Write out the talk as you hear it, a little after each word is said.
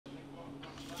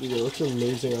Dude, it looks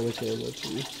amazing on the camera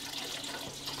too.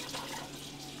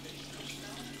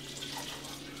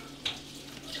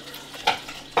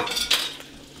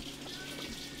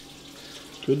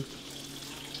 Good.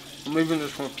 I'm leaving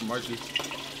this one for Mikey.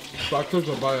 If I cook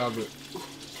a bite of it.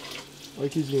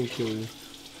 Mikey's gonna kill you.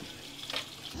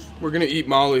 We're gonna eat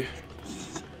Molly.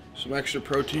 Some extra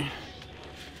protein.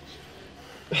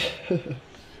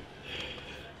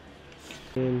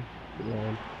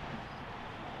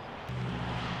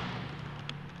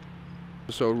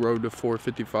 So road to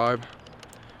 455.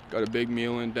 Got a big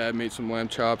meal in. Dad made some lamb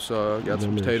chops. Got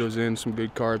some potatoes in, some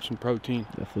good carbs, some protein.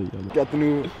 Definitely yummy.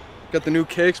 Got the new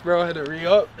kicks, bro. I had to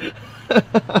re-up.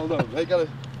 Hold on, they gotta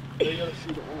see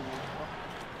the old one.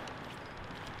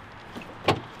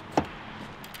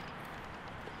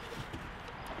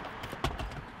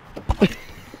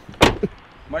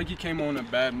 Mikey came on in a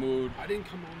bad mood. I didn't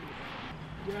come on in a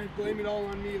bad mood. Yeah, blame it all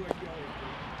on me like y'all.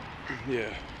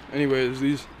 Yeah. Anyways,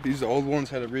 these the old ones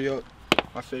had a re-up.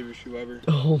 My favorite shoe ever.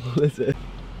 Oh, that's it.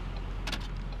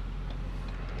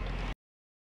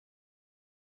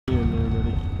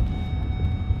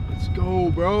 Let's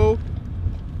go, bro.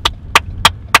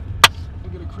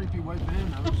 Look at a creepy white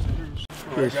van downstairs.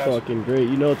 It's fucking great.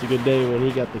 You know it's a good day when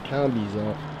he got the combis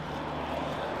out.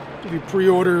 If you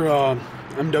pre-order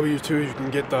MW2s, you can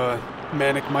get the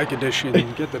Manic Mike edition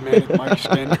and get the Manic Mike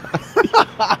skin.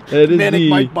 Manic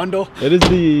Mike bundle. It is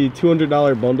the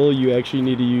 $200 bundle. You actually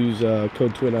need to use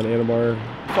code TWIN on ANABAR.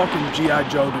 Fucking G.I.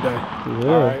 Joe today. Yeah.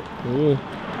 Alright. Yeah.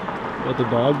 Got the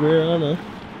dog wear on, huh?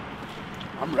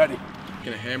 I'm ready.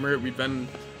 Gonna hammer it. We've been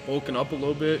bulking up a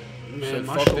little bit. Man, Said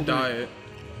my fuck shoulder, the diet.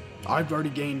 I've already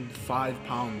gained 5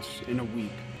 pounds in a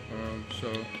week.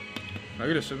 So I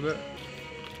get a sip of that.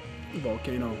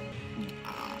 Volcano.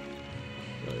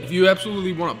 If you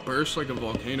absolutely want to burst like a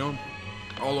volcano,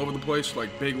 all over the place,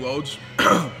 like big loads,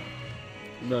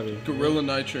 Gorilla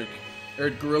Nitric,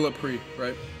 or Gorilla Pre,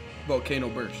 right? Volcano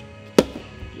Burst.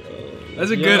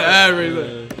 That's a good ad right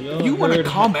there. You want to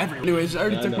come everywhere. Anyways, I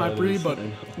already took my pre, but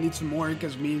need some more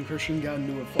because me and Christian got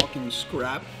into a fucking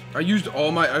scrap. I used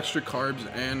all my extra carbs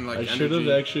and like I should have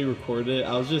actually recorded it.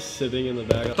 I was just sitting in the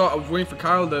back. I thought I was waiting for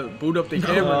Kyle to boot up the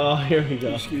camera. Oh, here we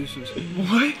go. Excuses.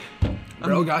 What?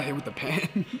 Bro got hit with the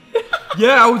pan.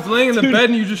 Yeah, I was laying in the bed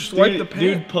and you just swiped the pan.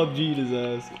 Dude PUBG'd his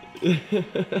ass.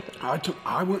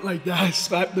 I went like that. I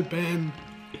slapped the pan.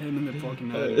 Him in the fucking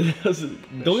head.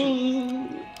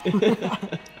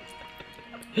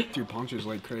 Your punches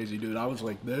like crazy, dude. I was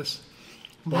like this.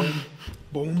 Boom,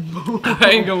 boom, boom.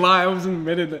 I ain't gonna lie, I was in the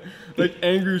minute like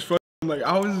angry as fuck. Like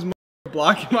I was just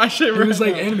blocking my shit. It was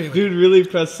like anime. Like, dude, really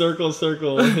press circle,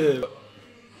 circle.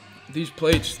 These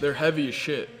plates, they're heavy as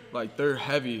shit. Like they're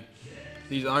heavy.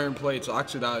 These iron plates,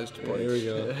 oxidized plates. There we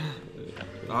go.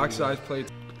 The oxidized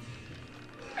plates.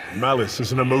 Malice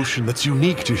is an emotion that's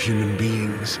unique to human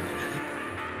beings.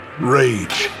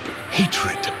 Rage,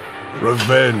 hatred,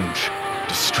 revenge,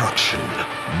 destruction.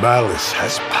 Malice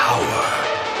has power.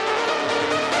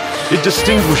 It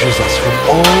distinguishes us from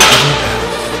all other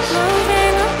animals.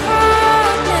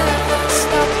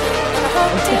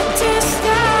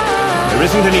 There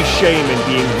isn't any shame in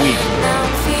being weak.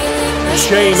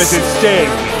 Shame is in staying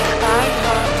weak.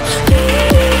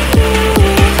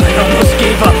 I almost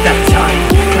gave up that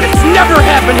time, but it's never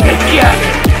happening again!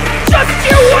 Just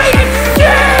you wait and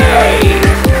see!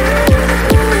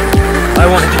 I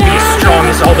wanted to be as strong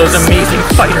as all those amazing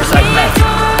fighters I've met.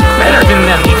 Better than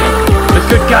them even. The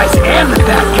good guys and the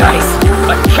bad guys.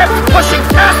 I kept pushing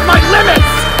past my limits!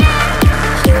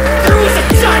 There was a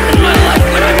time in my life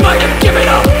when I might have given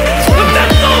up, but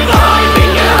that's all behind me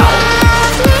now!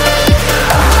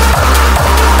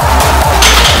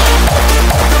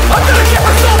 I'm gonna give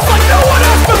myself like no one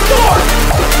else before!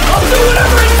 I'll do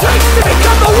whatever it takes to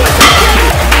become the Wizard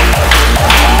King!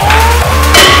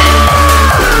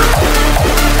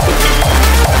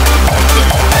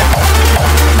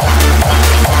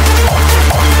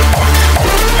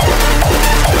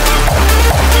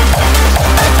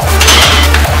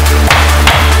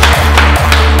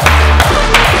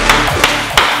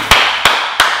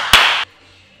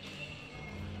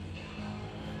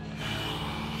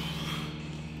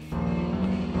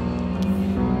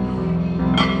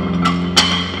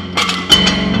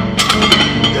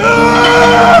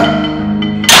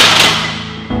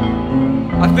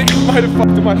 I think I might have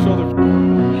fucked up my shoulder.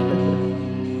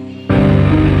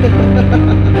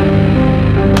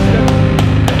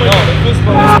 No, the fist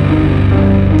bump.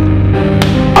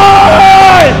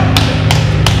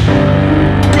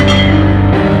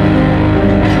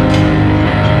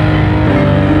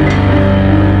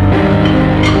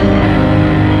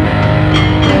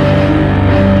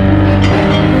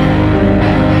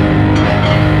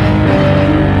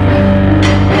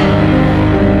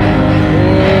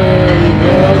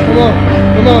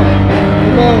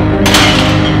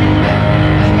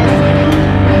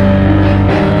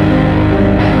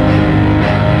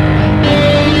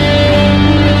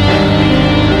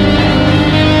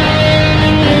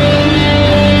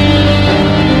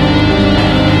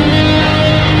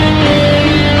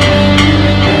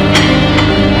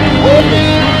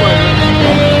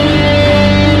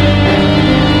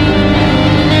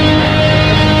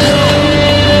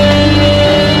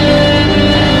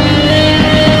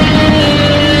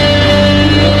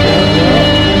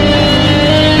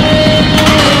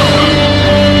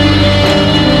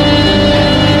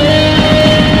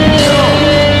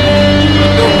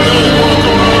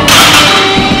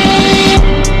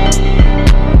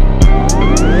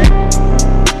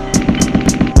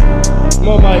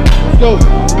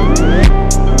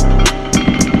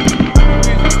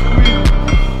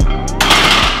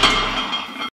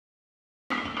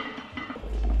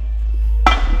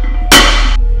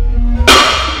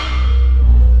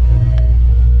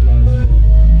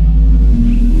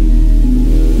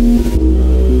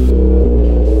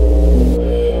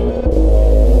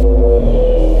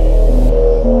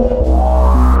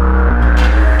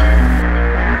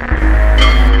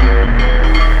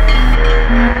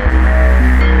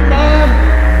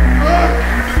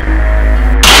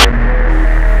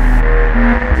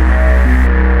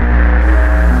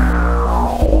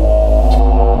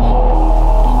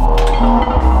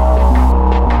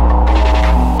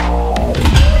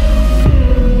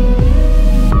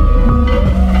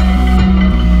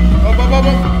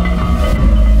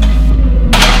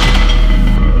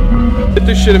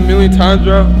 shit a million times,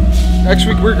 bro. Next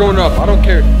week we're going up. I don't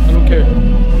care. I don't care.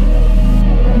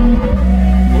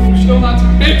 But we're still not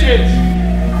some bitches.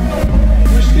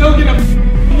 We're still gonna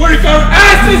work our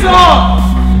asses off.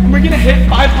 And we're gonna hit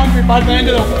 500 by the end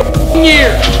of the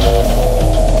year.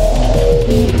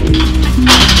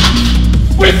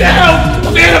 With the help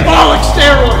of anabolic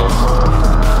steroids.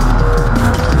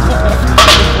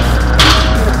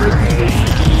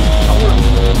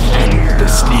 The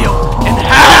steel in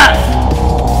half!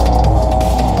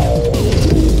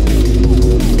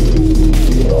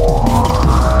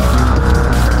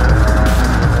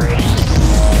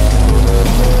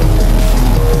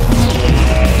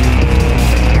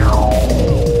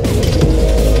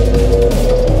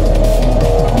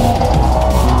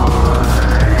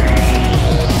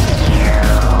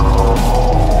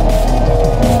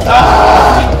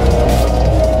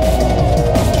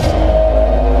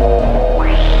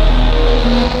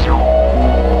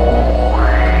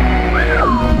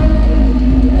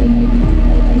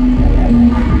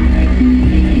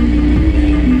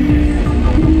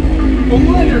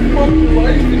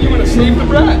 Save the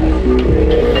brat.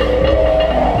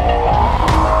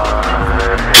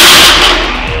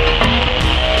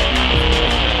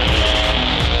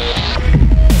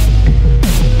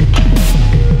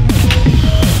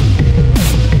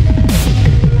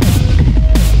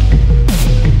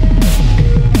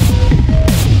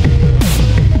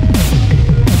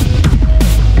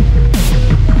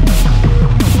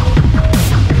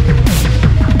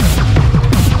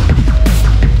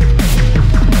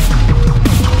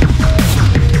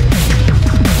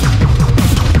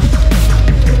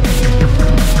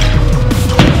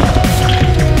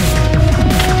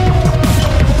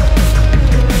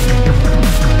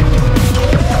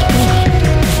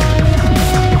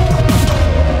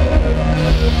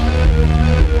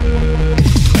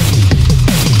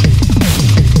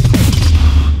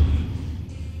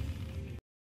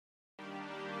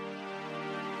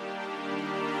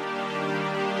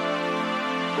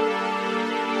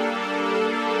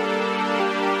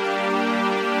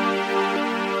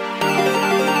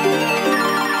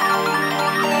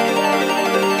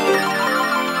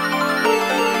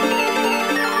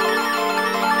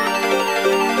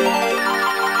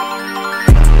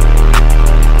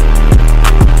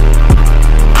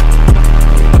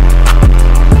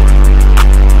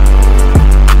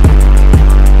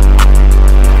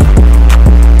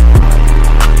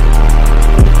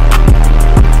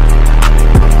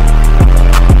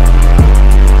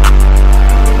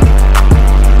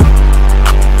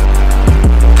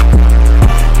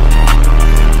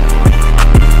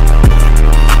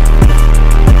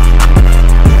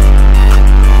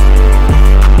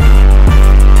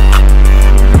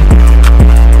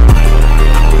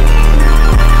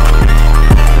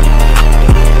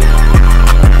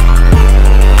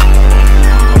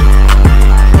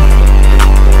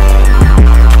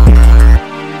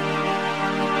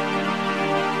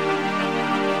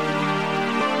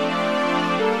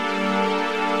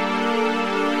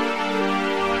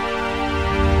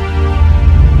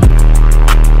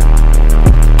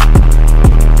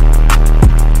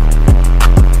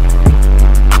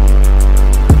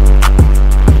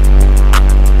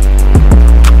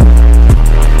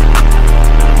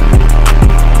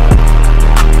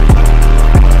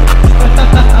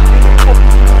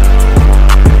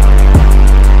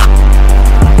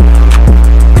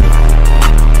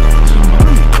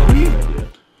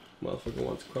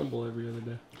 Crumble every other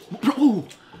day. Bro!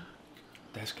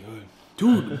 That's good.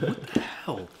 Dude, what the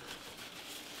hell?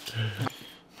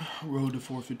 Road to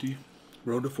 450.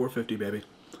 Road to 450, baby.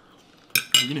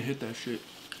 We're gonna hit that shit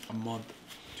a month,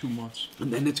 2 months.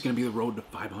 And then it's gonna be the road to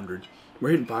 500.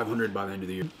 We're hitting 500 by the end of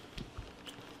the year.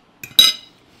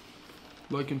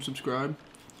 Like and subscribe.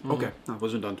 Okay, I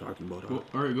wasn't done talking about it. Well,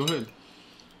 alright, go ahead.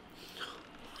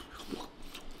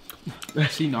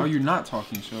 See, now you're not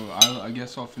talking, so I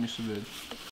guess I'll finish the vid.